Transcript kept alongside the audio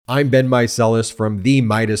I'm Ben Meiselas from the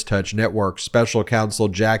Midas Touch Network. Special Counsel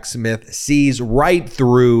Jack Smith sees right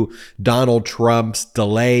through Donald Trump's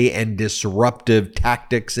delay and disruptive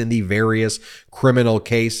tactics in the various criminal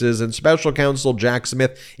cases. And Special Counsel Jack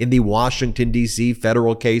Smith in the Washington, D.C.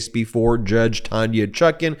 federal case before Judge Tanya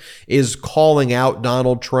Chutkan is calling out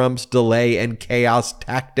Donald Trump's delay and chaos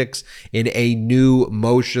tactics in a new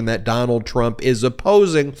motion that Donald Trump is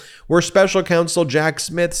opposing, where Special Counsel Jack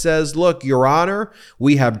Smith says, look, Your Honor,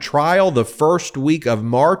 we have trial the first week of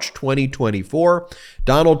March 2024.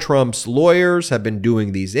 Donald Trump's lawyers have been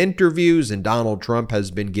doing these interviews, and Donald Trump has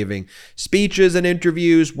been giving speeches and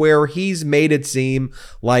interviews where he's made it seem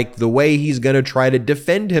like the way he's going to try to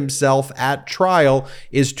defend himself at trial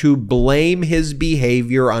is to blame his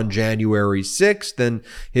behavior on January 6th and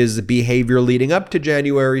his behavior leading up to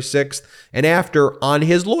January 6th and after on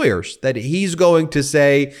his lawyers, that he's going to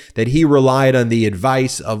say that he relied on the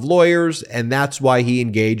advice of lawyers and that's why he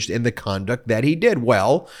engaged in the conduct that he did.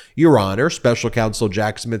 Well, Your Honor, Special Counsel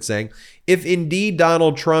Jack Smith saying, if indeed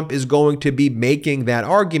Donald Trump is going to be making that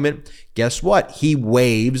argument, guess what? He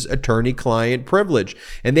waives attorney-client privilege.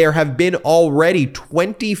 And there have been already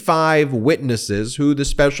 25 witnesses who the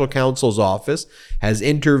special counsel's office has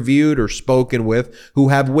interviewed or spoken with who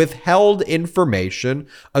have withheld information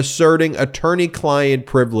asserting attorney-client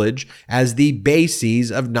privilege as the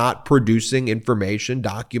bases of not producing information,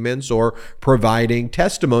 documents, or providing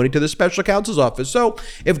testimony to the special counsel's office. So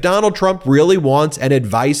if Donald Trump really wants an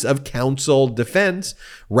advice of counsel defense,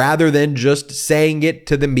 rather than just saying it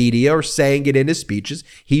to the media or saying it in his speeches,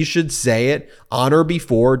 he should say it on or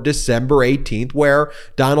before December 18th, where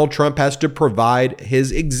Donald Trump has to provide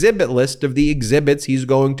his exhibit list of the exhibits he's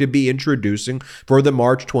going to be introducing for the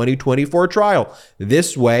March 2024 trial.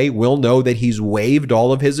 This way, we'll know that he's waived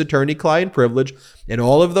all of his attorney-client privilege, and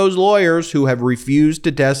all of those lawyers who have refused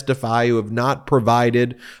to testify, who have not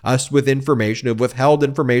provided us with information, who have withheld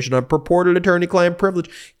information on purported attorney-client privilege,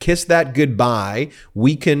 kiss that goodbye.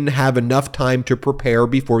 We can have enough time to prepare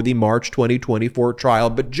before the March 2024 trial.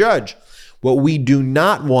 But Judge, what we do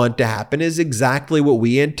not want to happen is exactly what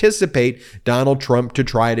we anticipate Donald Trump to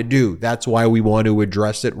try to do. That's why we want to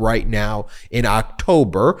address it right now in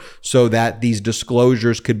October so that these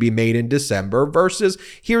disclosures could be made in December versus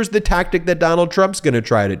here's the tactic that Donald Trump's going to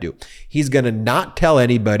try to do. He's going to not tell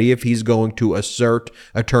anybody if he's going to assert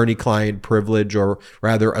attorney-client privilege or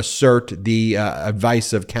rather assert the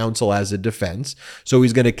advice of counsel as a defense. So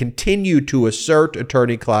he's going to continue to assert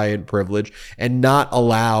attorney-client privilege and not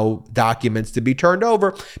allow documents to be turned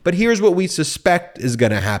over. But here's what we suspect is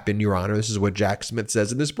going to happen, Your Honor. This is what Jack Smith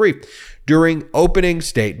says in this brief. During opening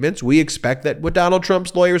statements, we expect that what Donald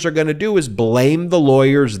Trump's lawyers are going to do is blame the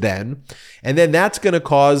lawyers then, and then that's going to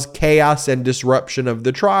cause chaos and disruption of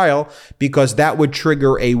the trial because that would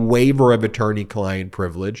trigger a waiver of attorney-client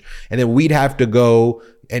privilege, and then we'd have to go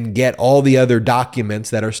and get all the other documents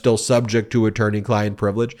that are still subject to attorney-client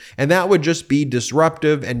privilege, and that would just be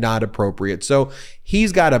disruptive and not appropriate. So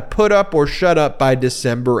he's got to put up or shut up by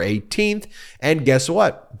December 18th, and guess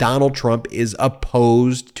what? Donald Trump is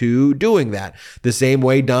opposed to doing that. The same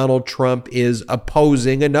way Donald Trump is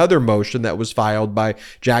opposing another motion that was filed by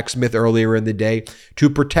Jack Smith earlier in the day to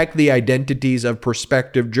protect the identities of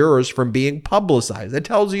prospective jurors from being publicized. That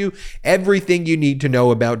tells you everything you need to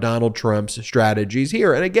know about Donald Trump's strategies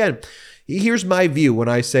here. And again, here's my view when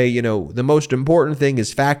I say, the most important thing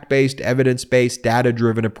is fact-based, evidence-based,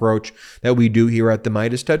 data-driven approach that we do here at the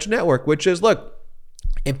Midas Touch Network, which is, look,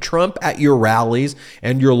 if Trump at your rallies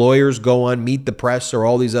and your lawyers go on Meet the Press or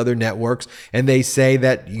all these other networks and they say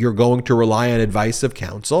that you're going to rely on advice of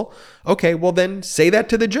counsel, okay, well then say that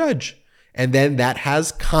to the judge. And then that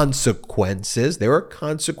has consequences. There are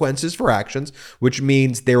consequences for actions, which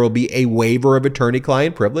means there will be a waiver of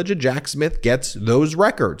attorney-client privilege, and Jack Smith gets those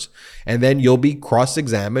records. And then you'll be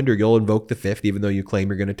cross-examined or you'll invoke the fifth, even though you claim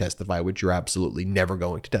you're going to testify, which you're absolutely never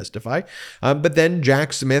going to testify. But then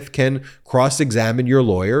Jack Smith can cross-examine your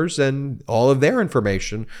lawyers and all of their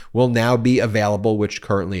information will now be available, which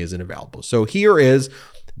currently isn't available. So here is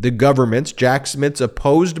the government's, Jack Smith's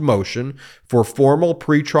opposed motion for formal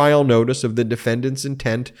pretrial notice of the defendant's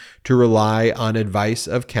intent to rely on advice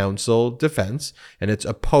of counsel defense. And it's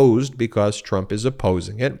opposed because Trump is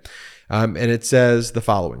opposing it. And it says the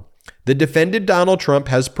following. The defendant, Donald Trump,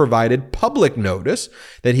 has provided public notice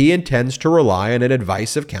that he intends to rely on an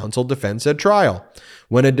advice of counsel defense at trial.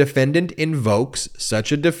 When a defendant invokes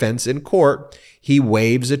such a defense in court, he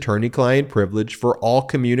waives attorney-client privilege for all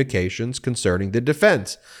communications concerning the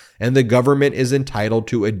defense, and the government is entitled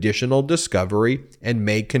to additional discovery and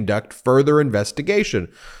may conduct further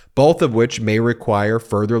investigation, both of which may require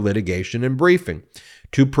further litigation and briefing.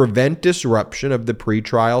 To prevent disruption of the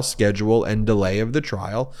pretrial schedule and delay of the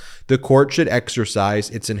trial, the court should exercise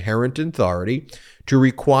its inherent authority to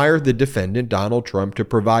require the defendant, Donald Trump, to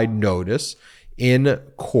provide notice in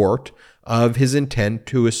court of his intent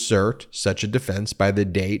to assert such a defense by the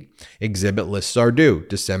date exhibit lists are due,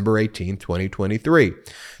 December 18, 2023.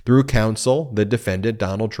 Through counsel, the defendant,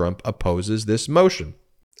 Donald Trump, opposes this motion.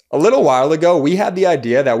 A little while ago, we had the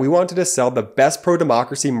idea that we wanted to sell the best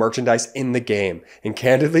pro-democracy merchandise in the game. And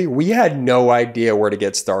candidly, we had no idea where to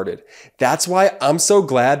get started. That's why I'm so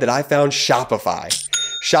glad that I found Shopify.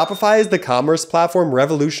 Shopify is the commerce platform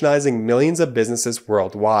revolutionizing millions of businesses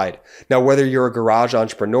worldwide. Now, whether you're a garage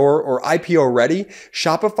entrepreneur or IPO ready,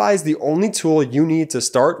 Shopify is the only tool you need to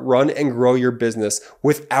start, run, and grow your business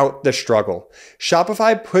without the struggle.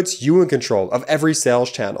 Shopify puts you in control of every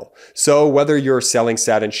sales channel. So whether you're selling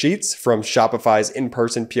satin sheets from Shopify's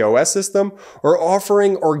in-person POS system or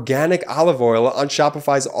offering organic olive oil on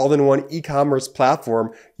Shopify's all-in-one e-commerce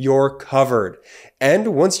platform, you're covered.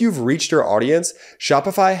 And once you've reached your audience,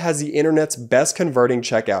 Shopify has the internet's best converting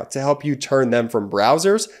checkout to help you turn them from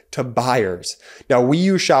browsers to buyers. Now, we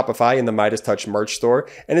use Shopify in the Midas Touch merch store,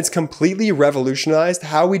 and it's completely revolutionized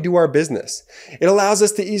how we do our business. It allows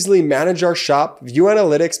us to easily manage our shop, view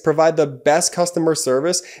analytics, provide the best customer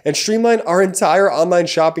service, and streamline our entire online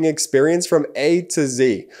shopping experience from A to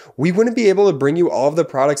Z. We wouldn't be able to bring you all of the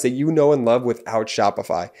products that you know and love without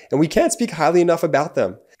Shopify, and we can't speak highly enough about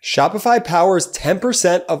them. Shopify powers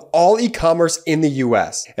 10% of all e-commerce in the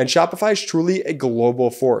US, and Shopify is truly a global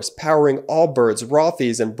force, powering Allbirds,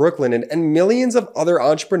 Rothy's, and Brooklinen, and millions of other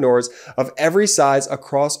entrepreneurs of every size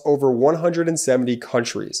across over 170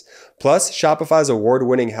 countries. Plus, Shopify's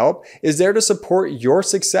award-winning help is there to support your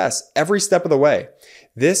success every step of the way.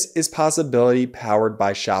 This is possibility powered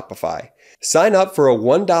by Shopify. Sign up for a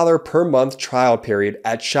 $1 per month trial period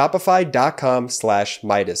at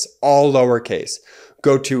shopify.com/Midas, all lowercase.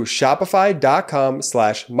 Go to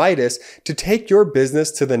shopify.com/Midas to take your business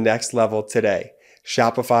to the next level today.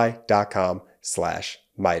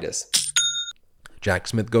 Shopify.com/Midas. Jack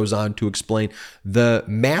Smith goes on to explain the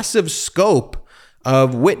massive scope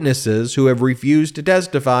of witnesses who have refused to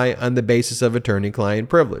testify on the basis of attorney-client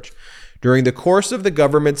privilege. During the course of the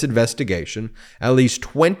government's investigation, at least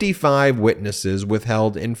 25 witnesses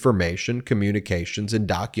withheld information, communications, and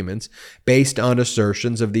documents based on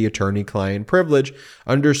assertions of the attorney-client privilege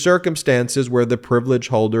under circumstances where the privilege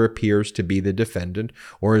holder appears to be the defendant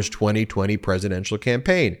or his 2020 presidential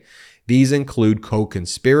campaign. These include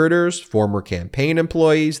co-conspirators, former campaign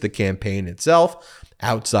employees, the campaign itself,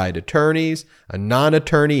 outside attorneys, a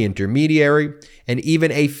non-attorney intermediary, and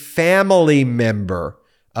even a family member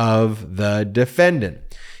of the defendant.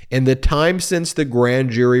 In the time since the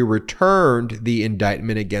grand jury returned the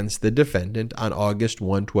indictment against the defendant on August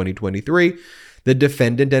 1, 2023, the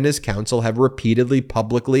defendant and his counsel have repeatedly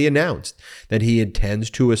publicly announced that he intends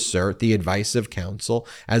to assert the advice of counsel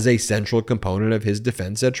as a central component of his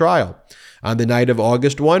defense at trial. On the night of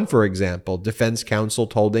August 1, for example, defense counsel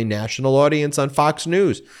told a national audience on Fox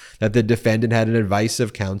News that the defendant had an advice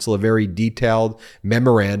of counsel, a very detailed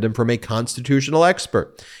memorandum from a constitutional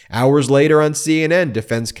expert. Hours later on CNN,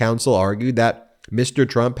 defense counsel argued that Mr.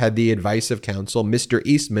 Trump had the advice of counsel, Mr.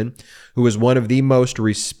 Eastman, who is one of the most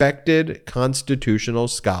respected constitutional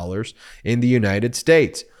scholars in the United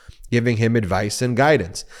States, giving him advice and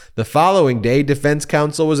guidance. The following day, defense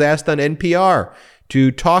counsel was asked on NPR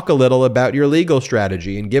to talk a little about your legal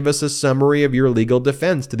strategy and give us a summary of your legal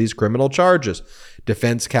defense to these criminal charges.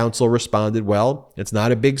 Defense counsel responded, well, it's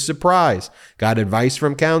not a big surprise. Got advice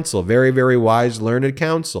from counsel, very, very wise, learned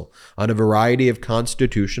counsel on a variety of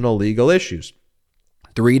constitutional legal issues.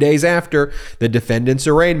 3 days after the defendant's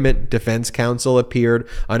arraignment, defense counsel appeared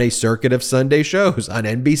on a circuit of Sunday shows on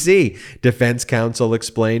NBC. Defense counsel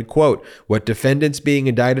explained, quote, what defendant's being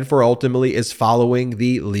indicted for ultimately is following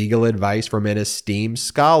the legal advice from an esteemed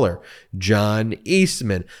scholar, John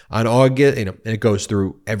Eastman. On August, and it goes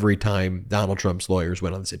through every time Donald Trump's lawyers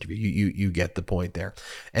went on this interview. You get the point there.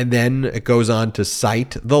 And then it goes on to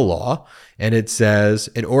cite the law, and it says,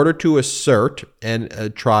 in order to assert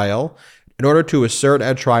at trial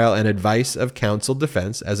an advice of counsel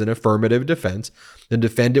defense as an affirmative defense, the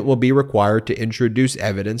defendant will be required to introduce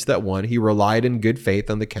evidence that 1, he relied in good faith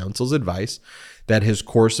on the counsel's advice, that his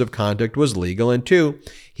course of conduct was legal, and 2,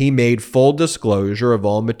 he made full disclosure of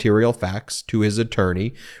all material facts to his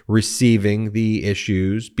attorney receiving the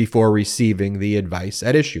issues before receiving the advice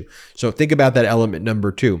at issue. So think about that element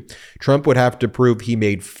number 2. Trump would have to prove he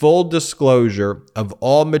made full disclosure of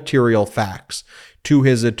all material facts to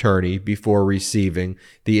his attorney before receiving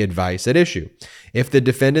the advice at issue. If the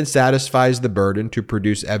defendant satisfies the burden to to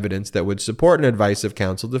produce evidence that would support an advice of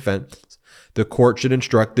counsel defense, the court should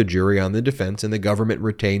instruct the jury on the defense, and the government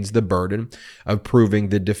retains the burden of proving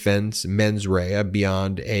the defense mens rea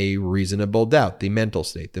beyond a reasonable doubt, the mental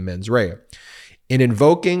state, the mens rea. In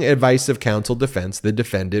invoking advice of counsel defense, the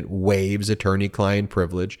defendant waives attorney-client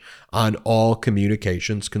privilege on all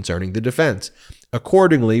communications concerning the defense.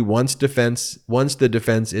 Accordingly, once the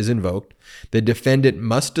defense is invoked, the defendant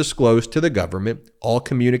must disclose to the government all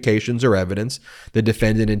communications or evidence the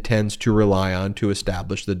defendant intends to rely on to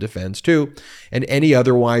establish the defense too, and any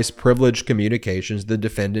otherwise privileged communications the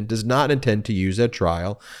defendant does not intend to use at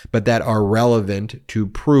trial, but that are relevant to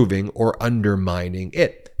proving or undermining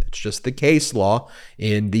it. It's just the case law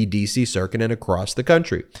in the D.C. Circuit and across the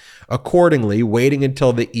country. Accordingly, waiting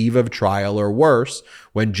until the eve of trial or worse,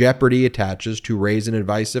 when jeopardy attaches to raise an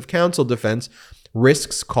advice of counsel defense,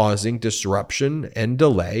 risks causing disruption and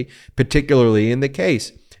delay, particularly in the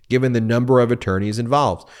case, given the number of attorneys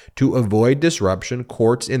involved. To avoid disruption,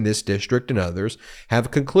 courts in this district and others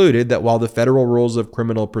have concluded that while the federal rules of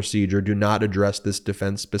criminal procedure do not address this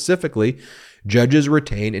defense specifically, judges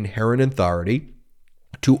retain inherent authority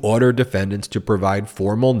to order defendants to provide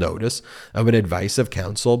formal notice of an advice of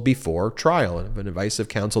counsel before trial, and of an advice of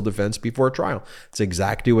counsel defense before trial. It's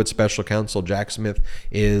exactly what Special Counsel Jack Smith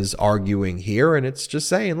is arguing here, and it's just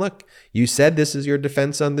saying, look, you said this is your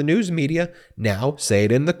defense on the news media, now say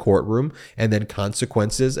it in the courtroom, and then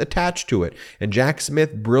consequences attached to it. And Jack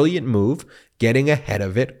Smith, brilliant move, getting ahead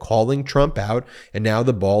of it, calling Trump out, and now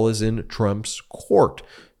the ball is in Trump's court.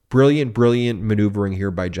 Brilliant maneuvering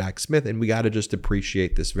here by Jack Smith, and we got to just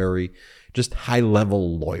appreciate this very just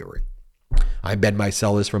high-level lawyering. I'm Ben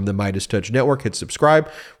Meiselas from the Midas Touch Network. Hit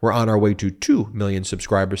subscribe. We're on our way to 2 million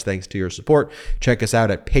subscribers thanks to your support. Check us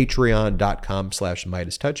out at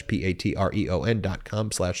patreon.com/MidasTouch,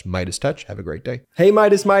 patreon.com/MidasTouch. Have a great day. Hey,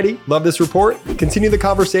 Midas Mighty, love this report? Continue the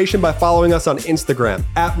conversation by following us on Instagram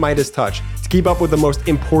at Midas Touch to keep up with the most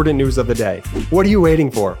important news of the day. What are you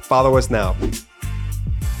waiting for? Follow us now.